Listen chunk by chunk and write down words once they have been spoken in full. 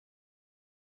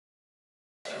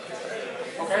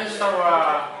Okay, so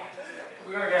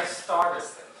we're going to get started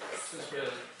since we're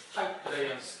tight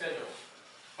today on schedule.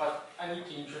 But I need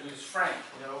to introduce Frank,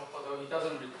 although he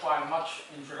doesn't require much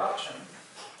introduction,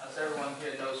 as everyone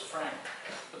here knows Frank.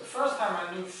 But the first time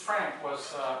I knew Frank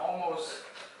was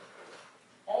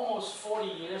almost 40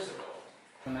 years ago,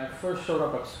 when I first showed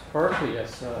up at Berkeley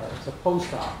as a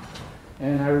postdoc.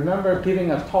 And I remember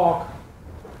giving a talk,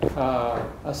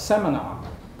 a seminar.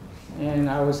 And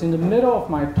I was in the middle of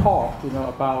my talk,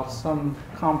 about some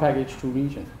compact H2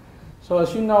 region. So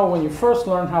as you know, when you first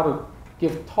learn how to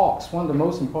give talks, one of the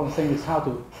most important things is how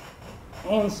to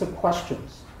answer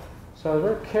questions. So I was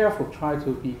very careful, try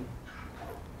to be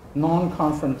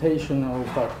non-confrontational,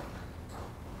 but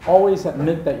always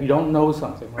admit that you don't know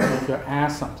something, right, if you're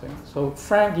asked something. So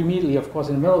Frank immediately, of course,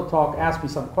 in the middle of the talk, asked me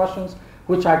some questions,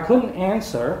 which I couldn't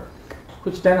answer,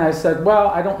 which then I said, well,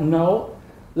 I don't know.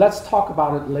 Let's talk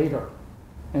about it later.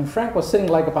 And Frank was sitting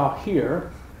like about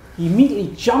here. He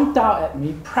immediately jumped out at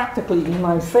me, practically in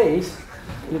my face,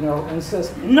 and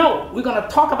says, no, we're going to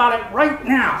talk about it right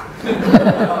now.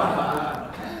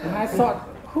 And I thought,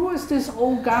 who is this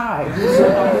old guy who's so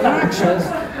obnoxious,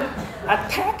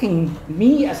 attacking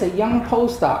me as a young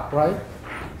postdoc, right?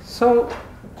 So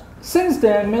since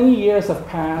then, many years have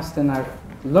passed, and I've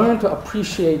learned to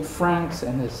appreciate Frank's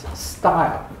and his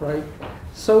style, right?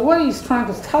 So what he's trying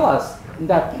to tell us in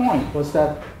that point was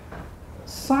that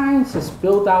science is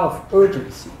built out of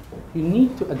urgency. You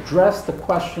need to address the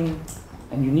question,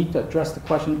 and you need to address the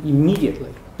question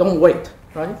immediately. Don't wait,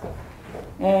 right?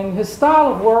 And his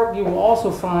style of work, you will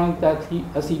also find that,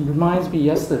 as he reminds me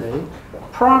yesterday,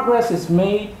 progress is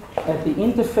made at the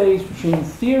interface between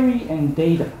theory and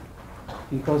data,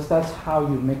 because that's how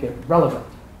you make it relevant,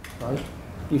 right?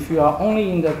 If you are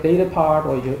only in the data part,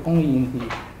 or you're only in the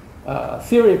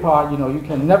theory part, you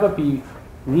can never be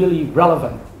really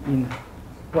relevant in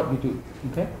what you do,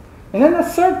 okay? And then the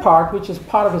third part, which is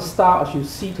part of his style, as you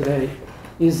see today,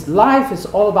 is life is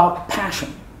all about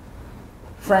passion.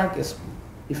 Frank is,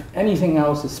 if anything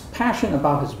else, is passionate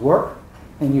about his work,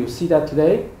 and you see that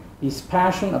today. He's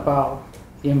passionate about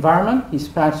the environment, he's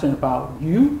passionate about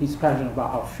you, he's passionate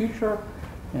about our future,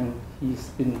 and he's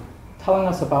been telling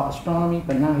us about astronomy,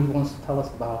 but now he wants to tell us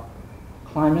about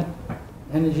climate,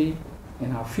 energy,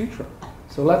 and our future.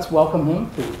 So let's welcome him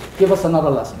to give us another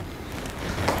lesson.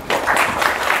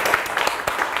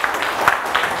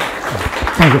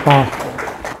 Thank you,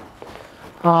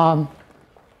 Paul.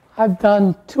 I've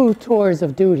done 2 tours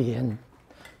of duty in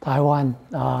Taiwan.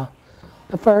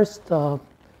 The first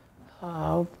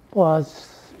was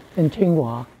in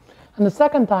Tsinghua, and the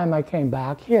second time I came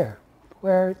back here,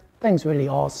 where things really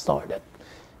all started.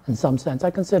 In some sense,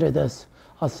 I consider this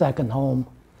a second home.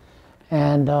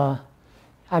 And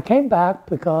I came back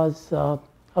because of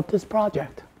this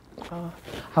project.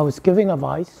 I was giving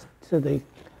advice to the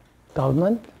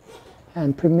government,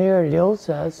 and Premier Liu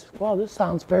says, well, this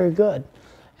sounds very good,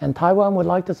 and Taiwan would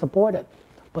like to support it,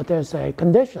 but there's a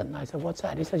condition. I said, what's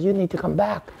that? He says, you need to come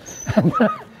back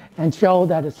and show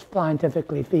that it's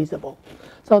scientifically feasible.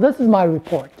 So this is my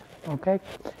report, okay?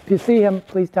 If you see him,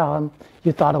 please tell him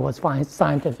you thought it was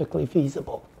scientifically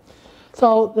feasible.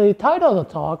 So the title of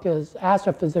the talk is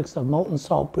Astrophysics of Molten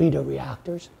Salt Breeder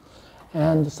Reactors.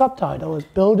 And the subtitle is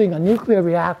Building a Nuclear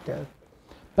Reactor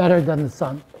Better Than the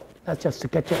Sun. That's just to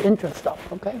get your interest up,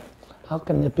 okay? How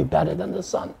can it be better than the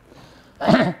sun?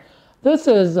 This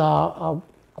is a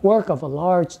work of a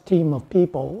large team of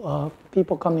people,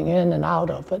 people coming in and out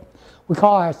of it. We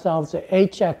call ourselves the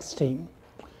HX team.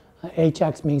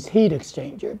 HX means heat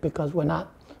exchanger, because we're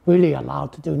not really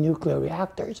allowed to do nuclear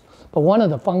reactors. But one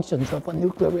of the functions of a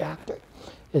nuclear reactor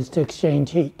is to exchange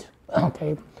heat,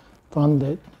 okay, from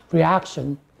the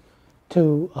reaction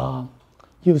to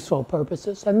useful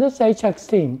purposes. And this HX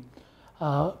team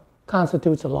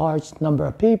constitutes a large number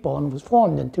of people and was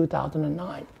formed in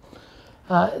 2009.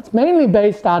 It's mainly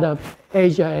based out of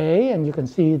ASIAA, and you can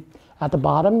see at the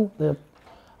bottom the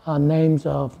names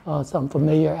of some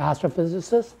familiar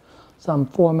astrophysicists, some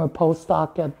former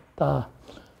postdoc at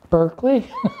Berkeley,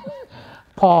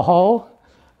 Paul Ho,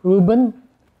 Ruben,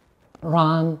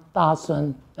 Ron,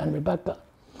 Dawson, and Rebecca.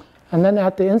 And then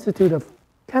at the Institute of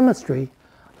Chemistry,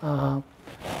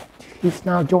 he's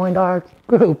now joined our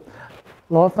group,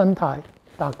 Luo Fentai,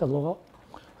 Dr. Luo.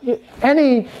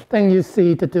 Anything you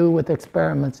see to do with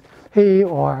experiments, he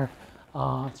or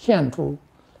Xianfu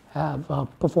have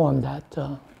performed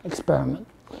that experiment.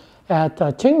 At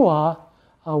Tsinghua,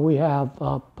 we have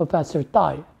Professor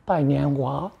Tai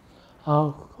Nianhua,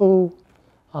 who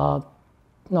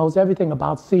knows everything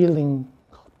about sealing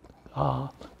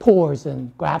pores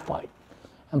in graphite.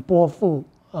 And Bo Fu,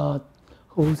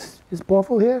 is Bo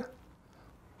Fu here?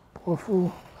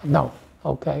 Corfu? No.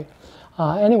 Okay.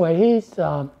 Anyway, he's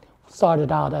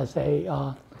started out as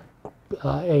a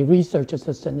research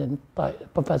assistant in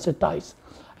Professor Tice.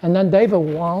 And then David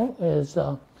Wong is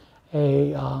a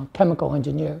chemical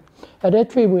engineer. At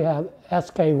ITRI, we have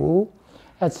S.K. Wu.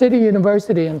 At City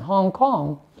University in Hong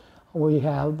Kong, we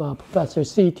have Professor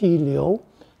C.T. Liu,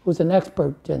 who's an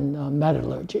expert in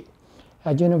metallurgy.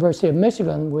 At University of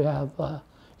Michigan, we have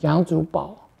Yang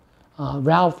Zubao,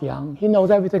 Ralph Yang. He knows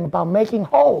everything about making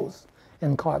holes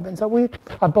in carbon. So we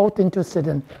are both interested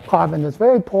in carbon that's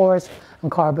very porous and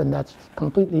carbon that's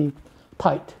completely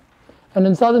tight. And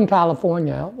in Southern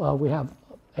California, we have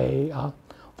a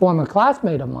former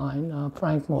classmate of mine,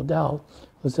 Frank Modell,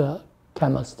 who's a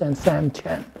chemist, and Sam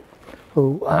Chen,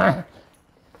 who,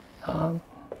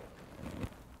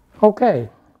 okay.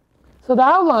 So the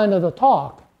outline of the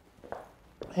talk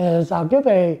is I'll give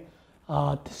a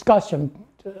discussion,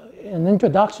 an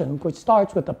introduction, which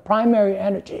starts with the primary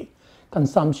energy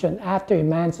consumption after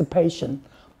emancipation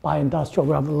by Industrial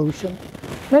Revolution.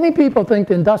 Many people think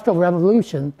the Industrial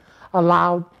Revolution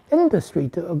allowed industry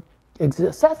to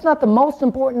exist. That's not the most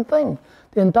important thing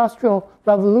the Industrial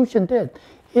Revolution did.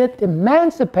 It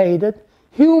emancipated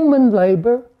human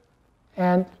labor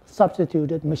and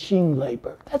substituted machine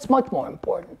labor. That's much more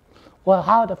important. Well,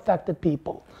 how it affected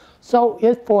people. So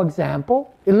it, for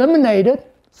example, eliminated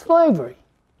slavery.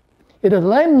 It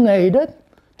eliminated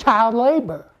child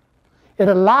labor. It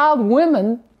allowed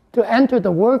women to enter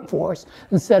the workforce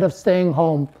instead of staying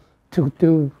home to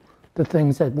do the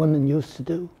things that women used to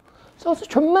do. So it's a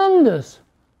tremendous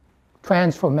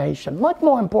transformation, much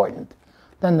more important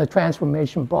than the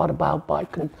transformation brought about by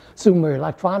consumer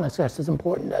electronics. That's as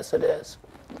important as it is,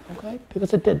 okay?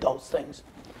 Because it did those things.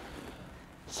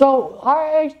 So our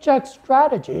HX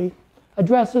strategy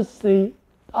addresses the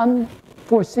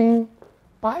unforeseen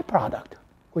byproduct,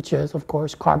 which is, of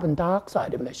course, carbon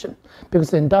dioxide emission,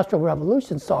 because the Industrial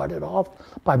Revolution started off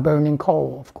by burning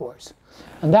coal, of course.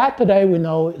 And that today we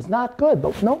know is not good,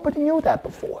 but nobody knew that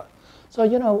before. So,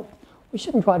 you know, we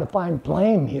shouldn't try to find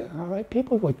blame here, all right?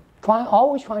 People were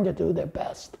always trying to do their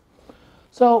best.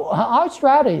 So our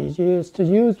strategy is to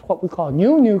use what we call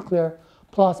new nuclear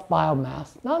plus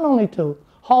biomass, not only to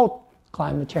halt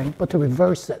climate change, but to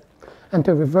reverse it, and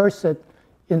to reverse it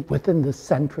within this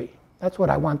century. That's what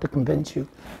I want to convince you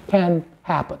can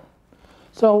happen.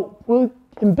 So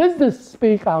in business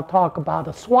speak, I'll talk about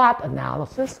a SWOT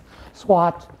analysis.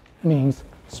 SWOT means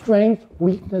strengths,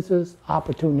 weaknesses,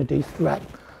 opportunities, threat.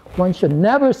 One should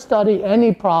never study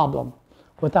any problem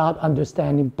without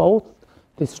understanding both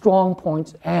the strong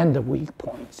points and the weak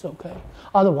points, okay?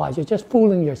 Otherwise, you're just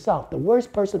fooling yourself. The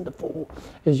worst person to fool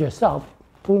is yourself.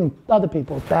 Fooling other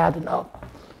people is bad enough.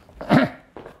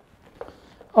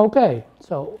 Okay,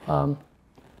 so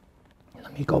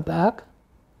let me go back.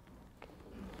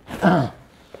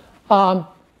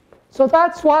 So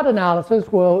that SWOT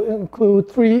analysis will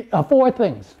include four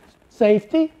things.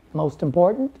 Safety, most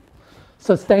important.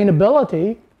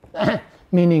 Sustainability,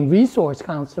 meaning resource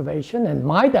conservation. And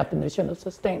my definition of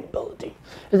sustainability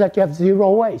is that you have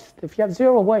zero waste. If you have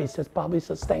zero waste, it's probably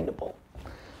sustainable.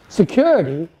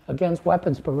 Security against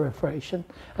weapons proliferation.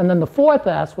 And then the fourth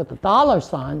S with the dollar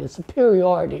sign is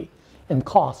superiority in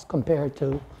cost compared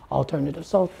to alternatives.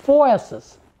 So 4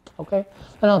 S's, okay?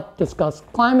 And I'll discuss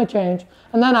climate change.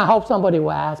 And then I hope somebody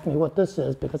will ask me what this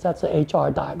is, because that's the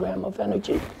HR diagram of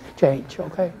energy change,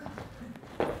 okay?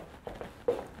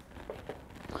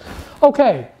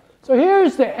 Okay, so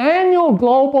here's the annual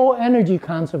global energy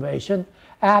conservation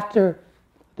after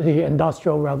the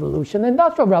Industrial Revolution. The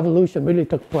Industrial Revolution really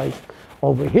took place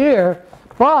over here,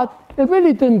 but it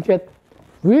really didn't get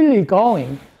really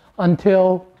going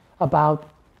until about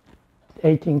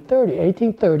 1830.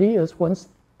 1830 is when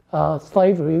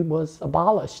slavery was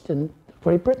abolished in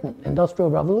Great Britain.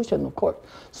 Industrial Revolution, of course,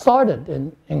 started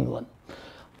in England.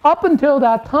 Up until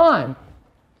that time,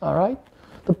 all right,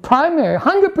 the primary,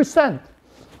 100%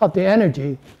 of the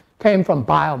energy came from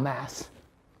biomass,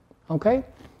 okay?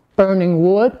 Burning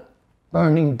wood,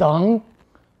 burning dung,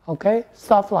 okay?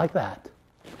 Stuff like that.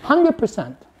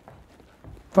 100%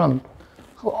 from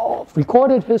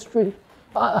recorded history,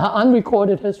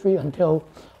 unrecorded history until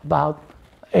about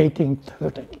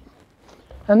 1830.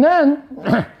 And then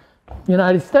the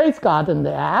United States got in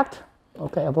the act,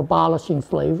 okay, of abolishing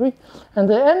slavery. And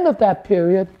at the end of that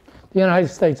period, the United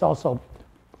States also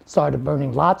started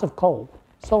burning lots of coal.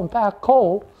 So in fact,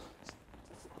 coal,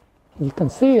 you can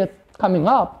see it coming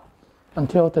up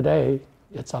until today,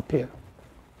 it's up here.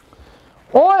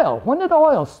 Oil, when did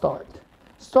oil start?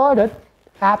 Started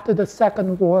after the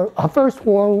First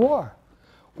World War,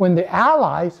 when the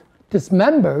Allies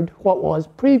dismembered what was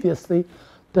previously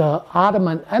the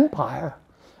Ottoman Empire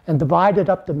and divided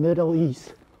up the Middle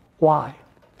East. Why?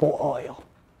 For oil.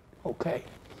 Okay.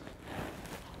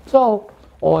 So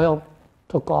oil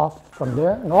took off from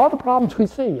there, and all the problems we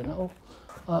see, you know,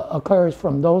 occurs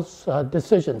from those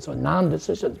decisions or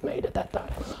non-decisions made at that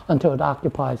time until it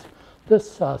occupies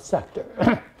this sector.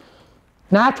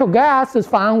 Natural gas is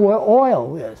found where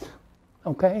oil is.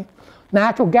 Okay?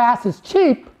 Natural gas is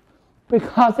cheap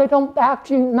because they don't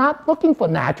actually not looking for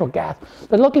natural gas.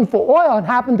 They're looking for oil and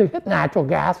happen to hit natural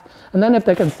gas. And then if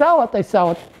they can sell it, they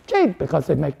sell it cheap because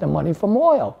they make their money from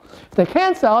oil. If they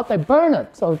can't sell it, they burn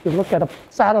it. So if you look at a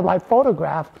satellite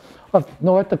photograph of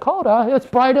North Dakota, it's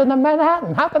brighter than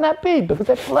Manhattan. How can that be? Because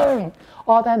they're flaring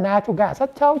all that natural gas.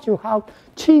 That tells you how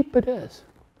cheap it is.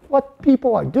 What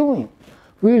people are doing,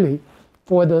 really,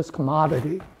 for this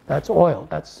commodity. That's oil.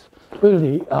 That's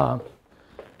really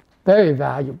very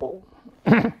valuable.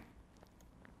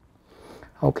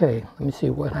 Okay, let me see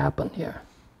what happened here.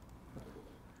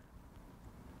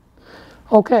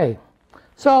 Okay,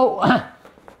 so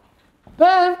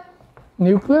then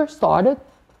nuclear started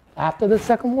after the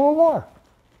Second World War.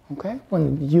 Okay,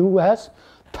 when the U.S.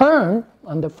 turned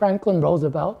under Franklin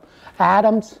Roosevelt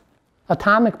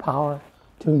atomic power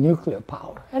to nuclear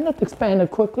power, and it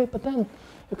expanded quickly, but then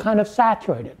it kind of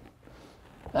saturated.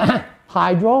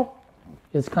 Hydro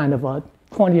is kind of a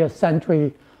 20th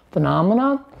century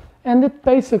phenomenon, and it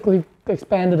basically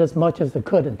expanded as much as it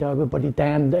could until everybody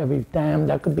damned every dam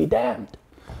that could be damned.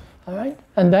 All right?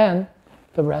 And then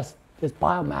the rest is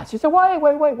biomass. You say, wait,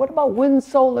 what about wind,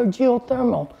 solar,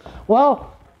 geothermal?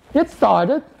 Well, it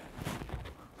started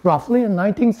roughly in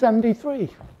 1973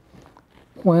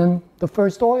 when the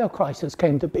first oil crisis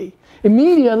came to be.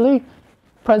 Immediately,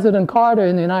 President Carter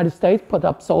in the United States put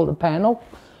up solar panels.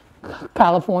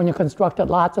 California constructed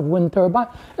lots of wind turbines.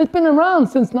 It's been around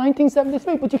since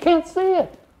 1973, but you can't see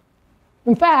it.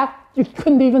 In fact, you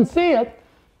couldn't even see it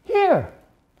here.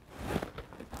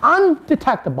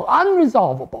 Undetectable,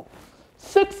 unresolvable.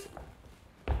 6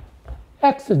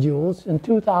 exajoules in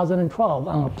 2012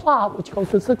 on a plot which goes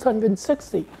to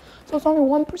 660. So it's only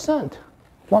 1%,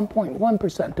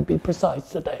 1.1% to be precise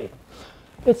today.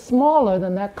 It's smaller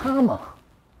than that comma.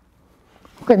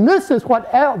 Okay, and this is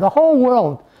what the whole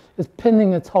world is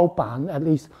pinning its hope on, at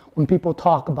least when people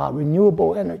talk about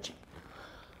renewable energy.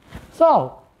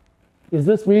 So, is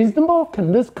this reasonable?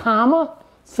 Can this comma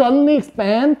suddenly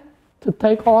expand to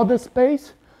take all this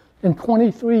space in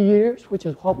 23 years, which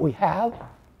is what we have,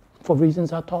 for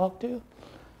reasons I'll talk to you?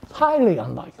 It's highly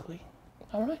unlikely,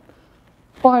 all right?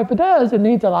 Well, if it is, it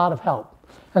needs a lot of help,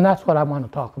 and that's what I want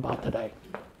to talk about today.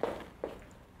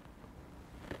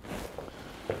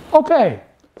 Okay.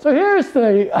 So here's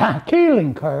the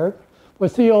Keeling curve for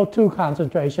CO2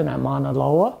 concentration at Mauna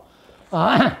Loa.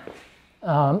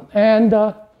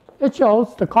 It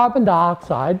shows the carbon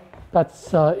dioxide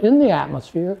that's in the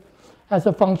atmosphere as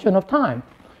a function of time.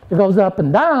 It goes up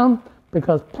and down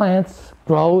because plants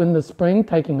grow in the spring,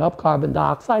 taking up carbon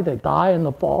dioxide. They die in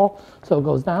the fall, so it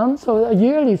goes down. So a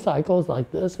yearly cycle is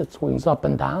like this. It swings up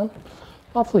and down,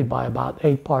 roughly by about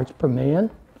 8 parts per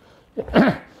million.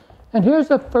 And here's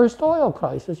the first oil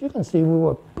crisis. You can see we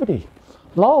were pretty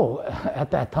low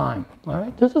at that time. All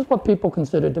right? This is what people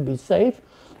consider to be safe.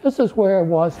 This is where it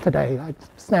was today. I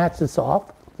snatched this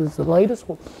off. This is the latest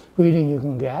reading you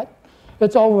can get.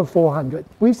 It's over 400.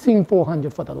 We've seen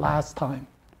 400 for the last time.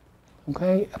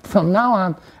 Okay? From now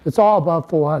on, it's all above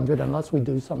 400 unless we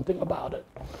do something about it.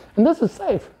 And this is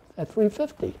safe at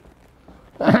 350.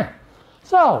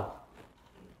 So,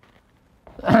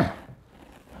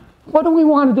 what do we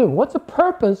want to do? What's the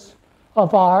purpose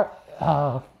of our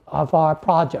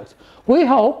projects? We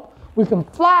hope we can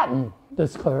flatten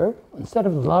this curve instead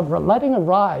of letting it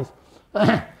rise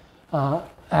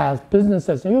as business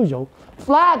as usual.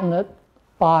 Flatten it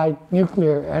by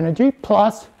nuclear energy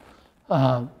plus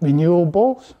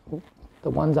renewables, the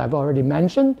ones I've already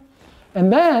mentioned,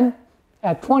 and then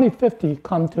at 2050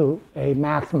 come to a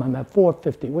maximum at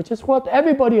 450, which is what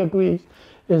everybody agrees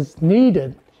is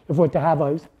needed if we're to have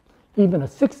even a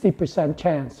 60%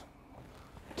 chance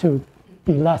to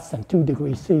be less than 2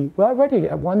 degrees C. We're already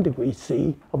at 1 degree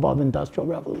C above industrial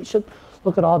revolution.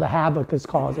 Look at all the havoc it's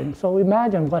causing. So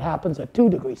imagine what happens at 2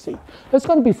 degrees C. There's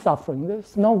going to be suffering.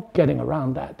 There's no getting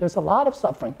around that. There's a lot of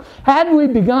suffering. Had we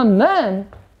begun then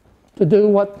to do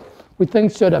what we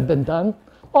think should have been done,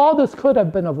 all this could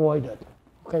have been avoided.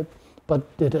 Okay? But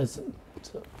it isn't.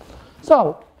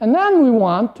 So, and then we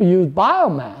want to use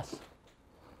biomass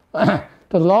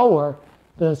to lower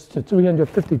this to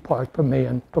 350 parts per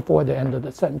million before the end of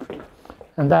the century.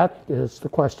 And that is the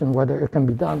question whether it can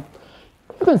be done.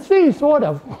 You can see sort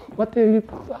of what the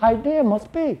idea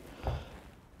must be.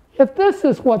 if this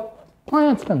is what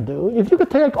plants can do, if you could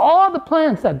take all the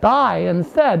plants that die and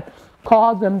instead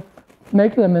cause them,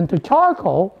 make them into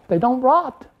charcoal, they don't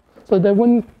rot. So they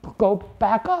wouldn't go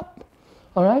back up,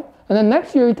 all right? And then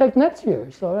next year, you take next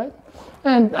year's, all right?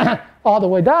 And all the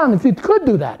way down, if you could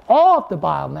do that, all of the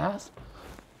biomass,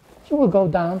 you would go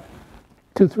down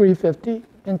to 350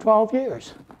 in 12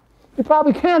 years. You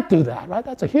probably can't do that, right?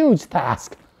 That's a huge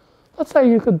task. Let's say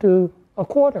you could do a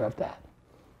quarter of that,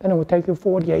 and it would take you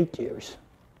 48 years.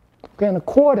 Okay, and a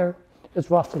quarter is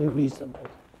roughly reasonable.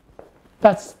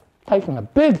 That's taking a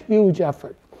big, huge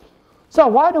effort. So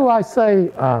why do I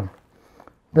say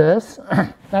this?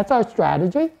 That's our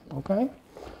strategy, okay?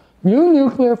 New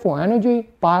nuclear for energy,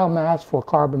 biomass for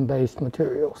carbon-based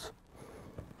materials,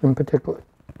 in particular,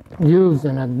 used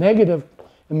in a negative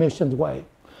emissions way.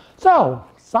 So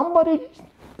somebody's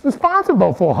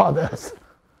responsible for all this.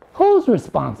 Who's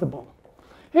responsible?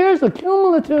 Here's the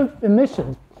cumulative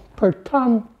emissions per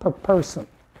ton per person.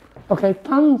 Okay,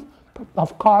 tons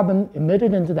of carbon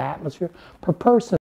emitted into the atmosphere per person.